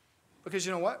 Because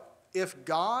you know what? If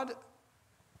God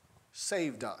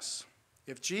saved us,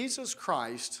 if Jesus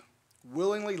Christ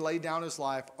willingly laid down his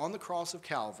life on the cross of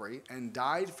Calvary and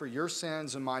died for your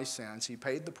sins and my sins, he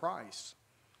paid the price.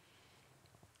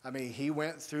 I mean, he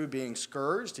went through being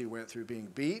scourged, he went through being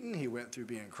beaten, he went through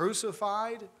being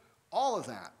crucified, all of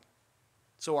that.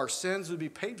 So our sins would be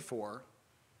paid for,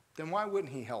 then why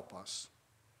wouldn't he help us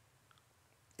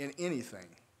in anything?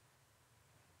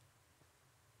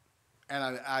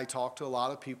 And I talk to a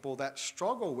lot of people that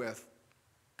struggle with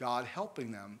God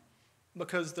helping them,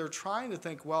 because they're trying to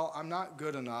think, well, I'm not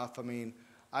good enough. I mean,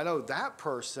 I know that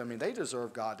person, they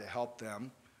deserve God to help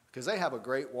them because they have a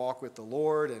great walk with the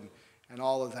Lord and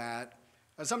all of that.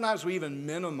 And sometimes we even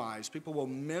minimize. People will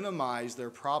minimize their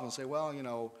problem, say,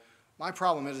 well, my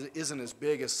problem isn't as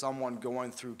big as someone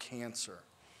going through cancer.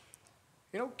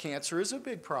 Cancer is a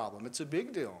big problem. It's a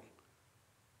big deal.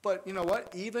 But you know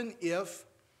what? Even if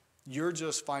you're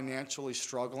just financially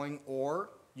struggling, or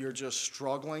you're just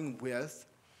struggling with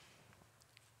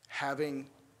having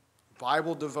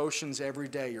Bible devotions every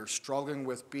day, you're struggling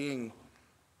with being,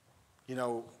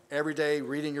 every day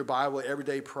reading your Bible, every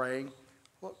day praying.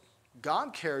 Well,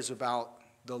 God cares about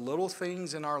the little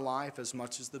things in our life as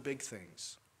much as the big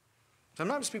things.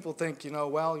 Sometimes people think, I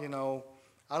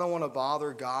don't want to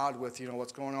bother God with,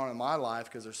 what's going on in my life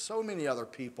because there's so many other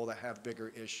people that have bigger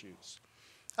issues.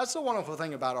 That's the wonderful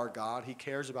thing about our God. He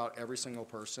cares about every single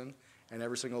person and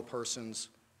every single person's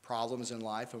problems in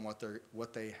life and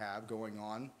what they have going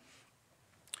on.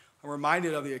 I'm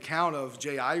reminded of the account of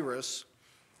Jairus,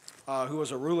 who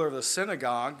was a ruler of the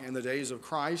synagogue in the days of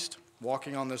Christ,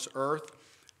 walking on this earth.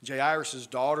 Jairus'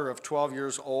 daughter of 12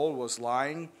 years old was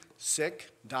lying,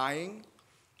 sick, dying,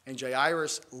 and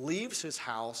Jairus leaves his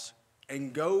house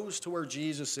and goes to where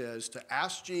Jesus is to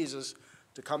ask Jesus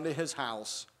to come to his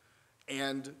house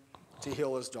and to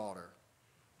heal his daughter.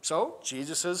 So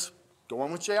Jesus is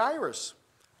going with Jairus.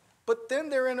 But then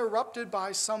they're interrupted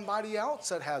by somebody else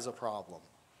that has a problem,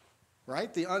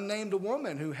 right? The unnamed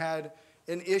woman who had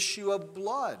an issue of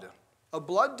blood, a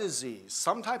blood disease,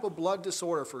 some type of blood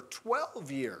disorder for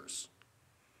 12 years.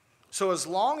 So as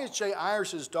long as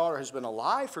Jairus' daughter has been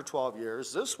alive for 12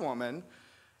 years, this woman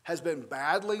has been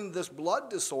battling this blood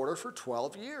disorder for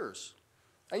 12 years.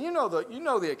 And you know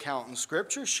the account in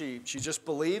Scripture. She just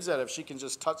believes that if she can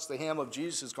just touch the hem of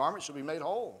Jesus' garment, she'll be made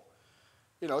whole.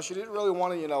 She didn't really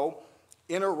want to,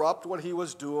 interrupt what he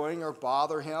was doing or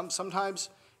bother him. Sometimes,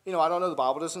 I don't know, the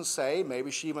Bible doesn't say. Maybe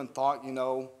she even thought,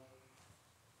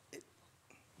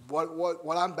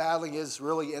 what I'm battling is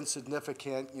really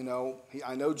insignificant.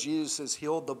 I know Jesus has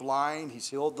healed the blind. He's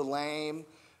healed the lame.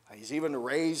 He's even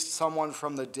raised someone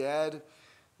from the dead.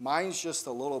 Mine's just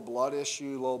a little blood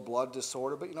issue, a little blood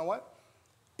disorder. But you know what?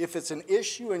 If it's an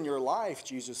issue in your life,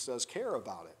 Jesus does care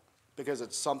about it because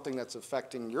it's something that's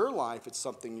affecting your life. It's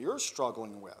something you're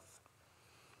struggling with.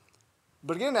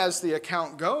 But again, as the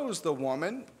account goes, the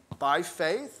woman, by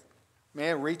faith,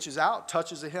 reaches out,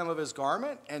 touches the hem of his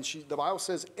garment, and the Bible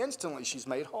says instantly she's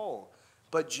made whole.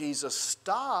 But Jesus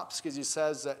stops because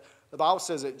the Bible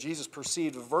says that Jesus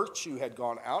perceived virtue had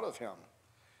gone out of him.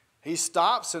 He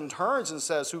stops and turns and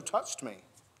says, "Who touched me?"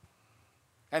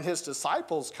 And his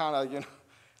disciples kind of,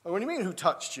 what do you mean, who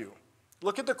touched you?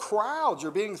 Look at the crowd. You're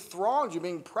being thronged. You're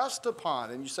being pressed upon.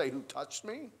 And you say, "Who touched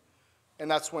me?" And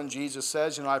that's when Jesus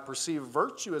says, I perceive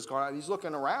virtue has gone out. He's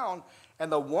looking around,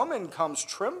 and the woman comes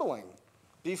trembling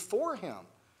before him.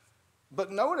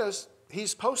 But notice,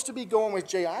 he's supposed to be going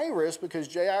with Jairus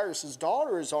because Jairus'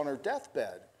 daughter is on her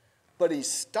deathbed. But he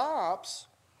stops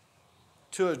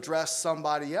to address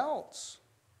somebody else.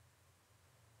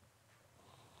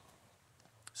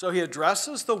 So he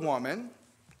addresses the woman,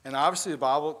 and obviously the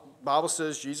Bible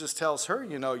says, Jesus tells her,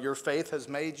 your faith has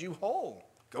made you whole.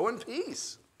 Go in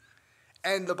peace.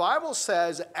 And the Bible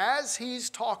says, as he's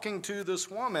talking to this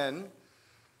woman,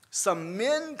 some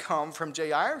men come from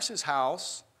Jairus'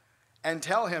 house and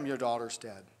tell him, your daughter's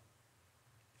dead.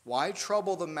 Why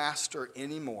trouble the master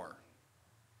anymore?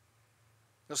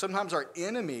 Now, sometimes our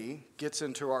enemy gets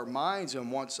into our minds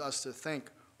and wants us to think,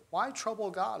 why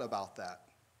trouble God about that?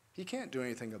 He can't do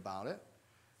anything about it.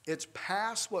 It's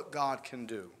past what God can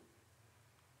do.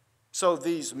 So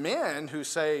these men who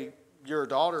say, your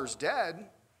daughter's dead,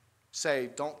 say,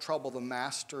 don't trouble the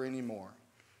master anymore.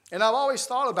 And I've always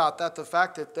thought about that, the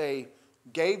fact that they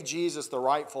gave Jesus the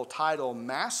rightful title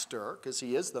master, because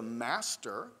he is the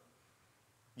master,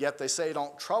 yet they say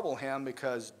don't trouble him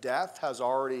because death has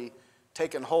already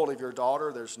taken hold of your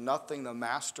daughter. There's nothing the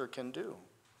master can do.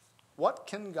 What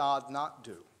can God not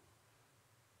do?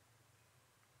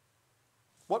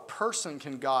 What person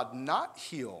can God not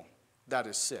heal that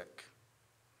is sick?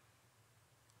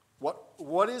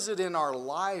 What is it in our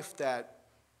life that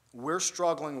we're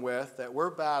struggling with, that we're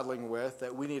battling with,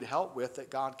 that we need help with, that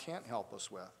God can't help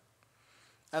us with?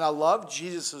 And I love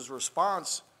Jesus'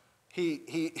 response.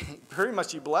 He pretty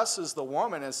much blesses the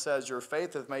woman and says, your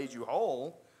faith hath made you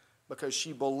whole, because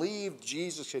she believed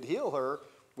Jesus could heal her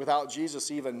without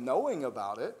Jesus even knowing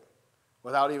about it,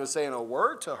 without even saying a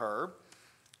word to her.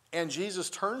 And Jesus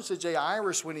turns to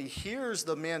Jairus when he hears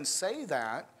the men say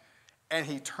that, and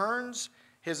he turns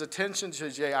his attention to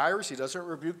Jairus. He doesn't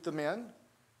rebuke the men.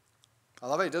 I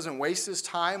love it. He doesn't waste his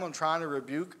time on trying to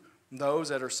rebuke those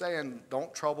that are saying,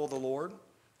 don't trouble the Lord.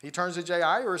 He turns to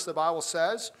Jairus, the Bible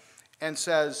says, and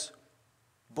says,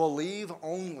 believe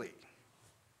only.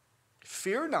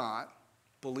 Fear not,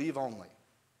 believe only.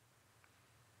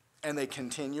 And they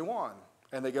continue on.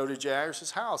 And they go to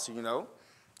Jairus' house.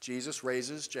 Jesus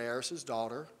raises Jairus'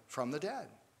 daughter from the dead.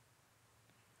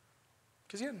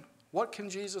 Because again, what can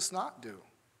Jesus not do?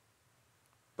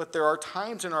 But there are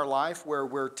times in our life where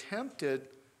we're tempted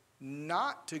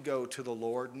not to go to the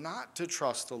Lord, not to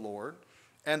trust the Lord.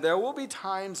 And there will be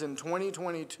times in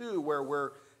 2022 where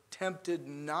we're tempted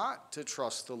not to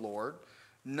trust the Lord,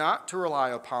 not to rely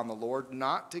upon the Lord,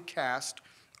 not to cast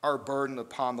our burden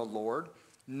upon the Lord,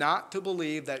 not to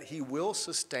believe that he will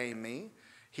sustain me.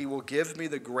 He will give me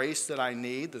the grace that I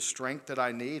need, the strength that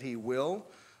I need. He will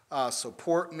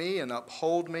support me and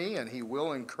uphold me, and he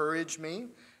will encourage me.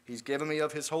 He's given me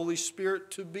of his Holy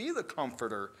Spirit to be the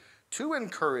comforter, to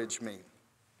encourage me.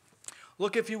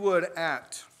 Look, if you would,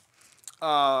 at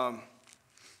Psalm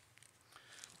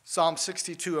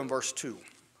 62 and verse 2.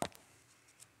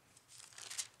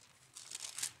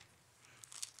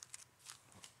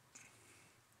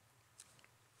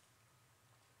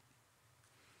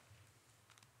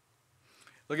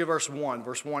 Look at verse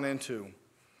 1 and 2.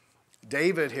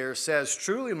 David here says,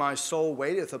 "Truly my soul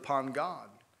waiteth upon God.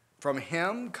 From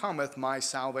him cometh my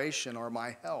salvation," or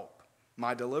my help,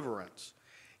 my deliverance.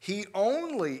 "He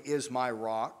only is my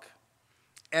rock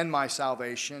and my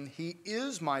salvation. He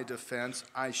is my defense.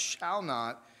 I shall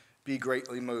not be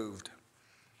greatly moved."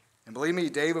 And believe me,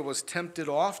 David was tempted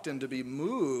often to be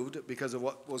moved because of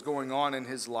what was going on in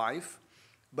his life.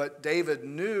 But David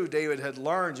had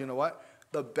learned, you know what?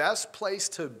 The best place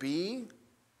to be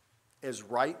is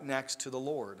right next to the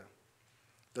Lord.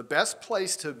 The best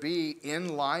place to be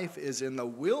in life is in the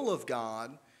will of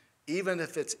God, even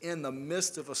if it's in the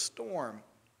midst of a storm,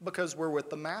 because we're with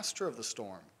the master of the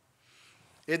storm.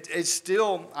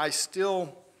 I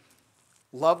still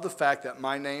love the fact that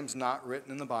my name's not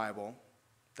written in the Bible,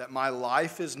 that my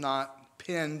life is not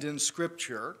pinned in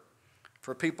Scripture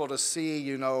for people to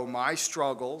see, my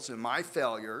struggles and my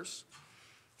failures.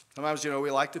 Sometimes,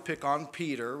 we like to pick on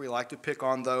Peter. We like to pick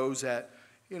on those that,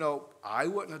 I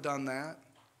wouldn't have done that.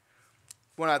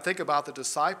 When I think about the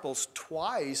disciples,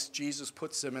 twice Jesus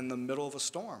puts them in the middle of a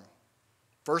storm.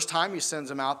 First time he sends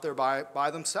them out there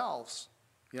by themselves.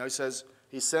 He says,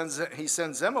 he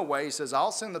sends them away. He says,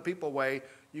 "I'll send the people away.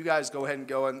 You guys go ahead and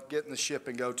go and get in the ship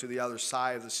and go to the other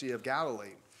side of the Sea of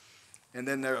Galilee." And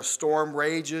then a storm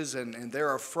rages, and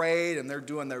they're afraid, and they're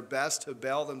doing their best to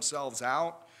bail themselves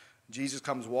out. Jesus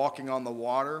comes walking on the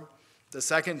water. The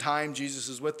second time, Jesus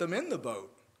is with them in the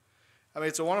boat.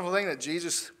 It's a wonderful thing that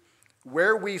Jesus,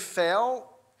 where we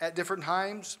fail at different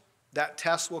times, that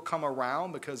test will come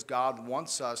around because God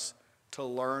wants us to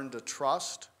learn to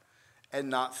trust and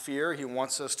not fear. He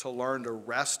wants us to learn to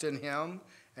rest in him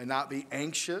and not be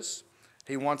anxious.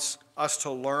 He wants us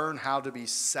to learn how to be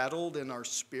settled in our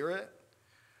spirit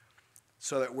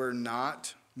so that we're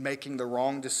not making the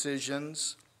wrong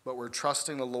decisions, but we're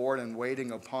trusting the Lord and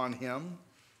waiting upon him.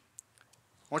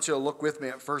 I want you to look with me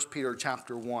at 1 Peter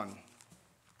chapter 1.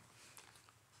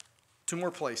 Two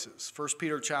more places. 1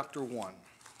 Peter chapter 1.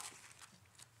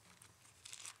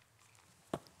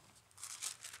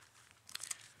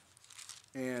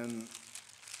 In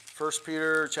 1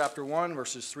 Peter chapter 1,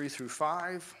 verses 3 through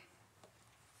 5.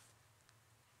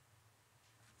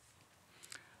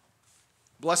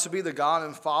 "Blessed be the God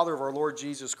and Father of our Lord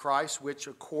Jesus Christ, which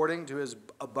according to his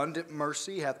abundant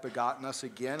mercy hath begotten us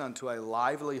again unto a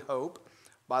lively hope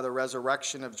by the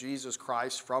resurrection of Jesus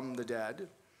Christ from the dead."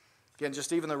 Again,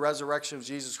 just even the resurrection of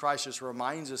Jesus Christ just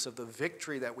reminds us of the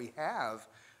victory that we have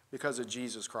because of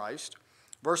Jesus Christ.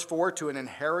 Verse 4, "To an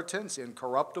inheritance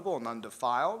incorruptible and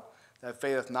undefiled, that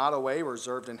fadeth not away,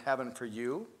 reserved in heaven for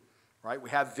you." Right? We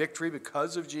have victory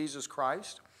because of Jesus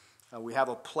Christ. We have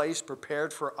a place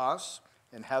prepared for us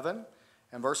in heaven.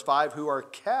 And verse 5, "Who are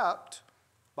kept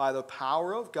by the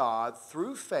power of God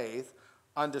through faith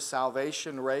unto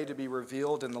salvation ready to be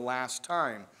revealed in the last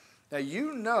time." Now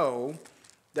you know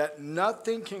that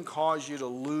nothing can cause you to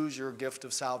lose your gift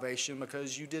of salvation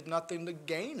because you did nothing to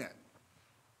gain it.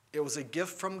 It was a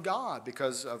gift from God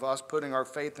because of us putting our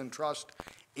faith and trust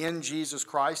in Jesus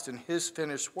Christ and his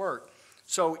finished work.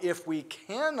 So if we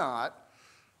cannot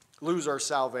lose our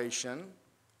salvation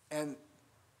and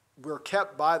we're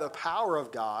kept by the power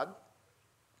of God,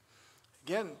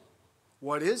 again,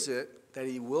 what is it that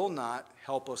he will not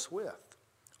help us with?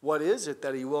 What is it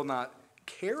that he will not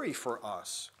carry for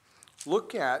us?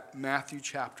 Look at Matthew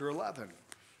chapter 11.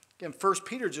 Again, 1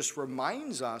 Peter just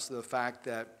reminds us of the fact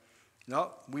that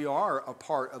we are a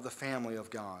part of the family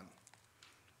of God.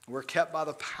 We're kept by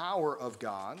the power of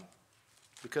God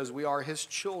because we are his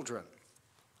children.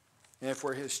 And if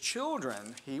we're his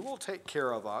children, he will take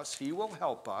care of us. He will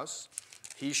help us.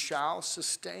 He shall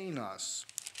sustain us.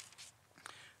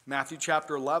 Matthew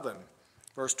chapter 11,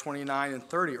 verse 29 and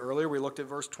 30. Earlier we looked at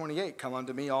verse 28. "Come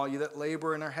unto me, all you that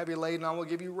labor and are heavy laden, I will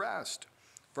give you rest."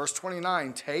 Verse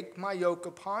 29, "Take my yoke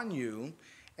upon you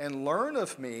and learn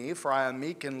of me, for I am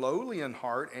meek and lowly in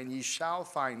heart, and ye shall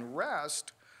find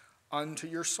rest unto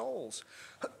your souls."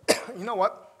 You know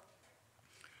what?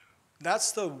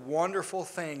 That's the wonderful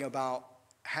thing about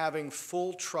having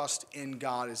full trust in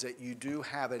God, is that you do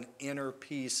have an inner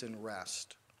peace and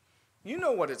rest. You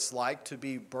know what it's like to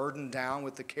be burdened down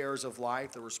with the cares of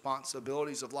life, the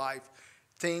responsibilities of life,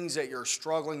 things that you're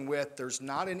struggling with. There's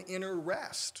not an inner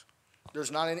rest.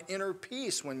 There's not an inner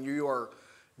peace when you are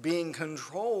being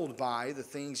controlled by the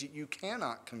things that you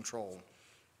cannot control.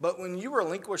 But when you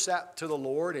relinquish that to the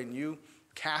Lord and you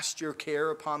cast your care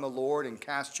upon the Lord and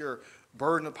cast your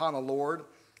burden upon the Lord,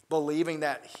 believing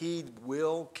that He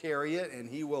will carry it and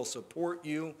He will support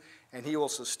you and He will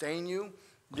sustain you,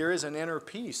 there is an inner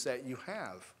peace that you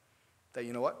have. That,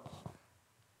 you know what?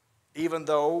 Even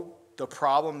though the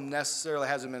problem necessarily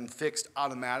hasn't been fixed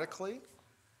automatically,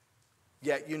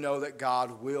 yet you know that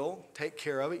God will take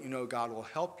care of it. You know God will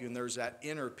help you. And there's that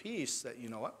inner peace that, you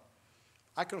know what?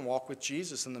 I can walk with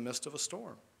Jesus in the midst of a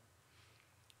storm.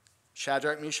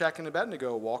 Shadrach, Meshach, and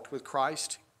Abednego walked with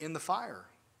Christ in the fire.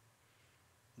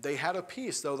 They had a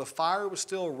peace. Though the fire was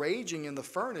still raging in the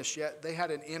furnace, yet they had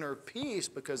an inner peace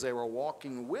because they were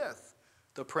walking with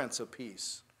the Prince of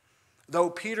Peace. Though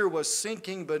Peter was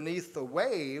sinking beneath the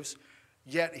waves,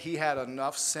 yet he had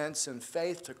enough sense and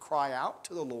faith to cry out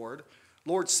to the Lord,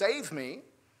 Lord, save me.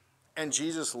 And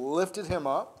Jesus lifted him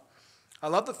up. I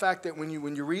love the fact that when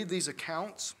you read these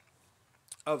accounts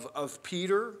of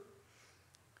Peter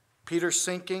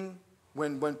sinking,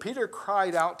 when Peter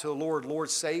cried out to the Lord, Lord,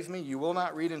 save me, you will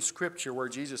not read in Scripture where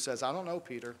Jesus says, I don't know,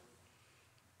 Peter.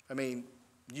 I mean,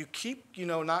 you keep,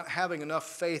 not having enough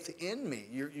faith in me.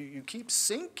 You keep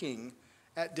sinking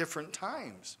at different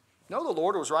times. No, the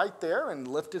Lord was right there and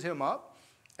lifted him up,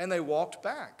 and they walked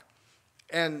back.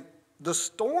 And the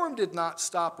storm did not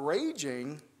stop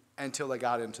raging until they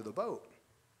got into the boat.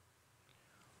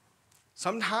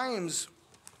 Sometimes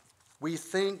we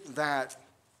think that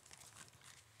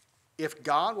if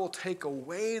God will take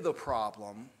away the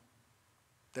problem,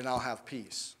 then I'll have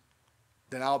peace.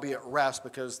 Then I'll be at rest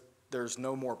because there's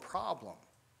no more problem.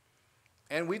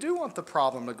 And we do want the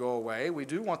problem to go away. We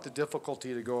do want the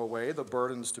difficulty to go away, the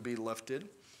burdens to be lifted.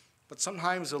 But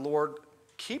sometimes the Lord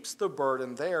keeps the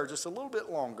burden there just a little bit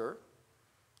longer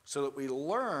so that we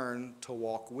learn to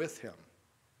walk with Him,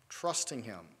 trusting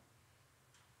Him,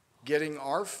 getting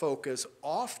our focus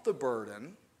off the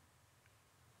burden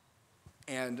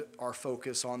and our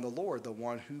focus on the Lord, the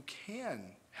one who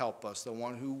can help us, the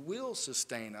one who will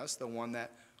sustain us, the one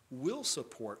that will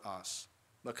support us,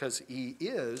 because He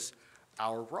is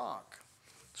our rock.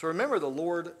 So remember, the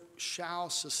Lord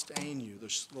shall sustain you.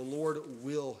 The Lord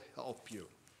will help you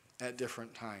at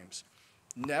different times.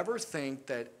 Never think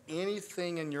that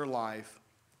anything in your life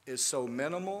is so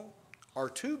minimal or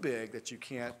too big that you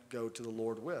can't go to the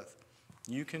Lord with.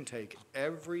 You can take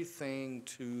everything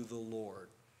to the Lord.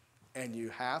 And you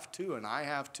have to, and I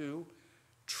have to,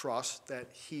 trust that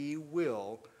He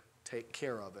will take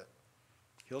care of it.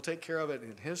 He'll take care of it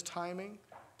in His timing,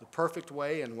 the perfect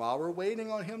way, and while we're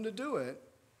waiting on Him to do it,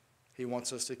 He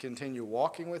wants us to continue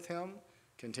walking with Him,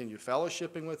 continue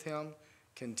fellowshipping with Him,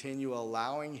 continue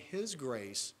allowing His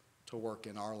grace to work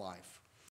in our life.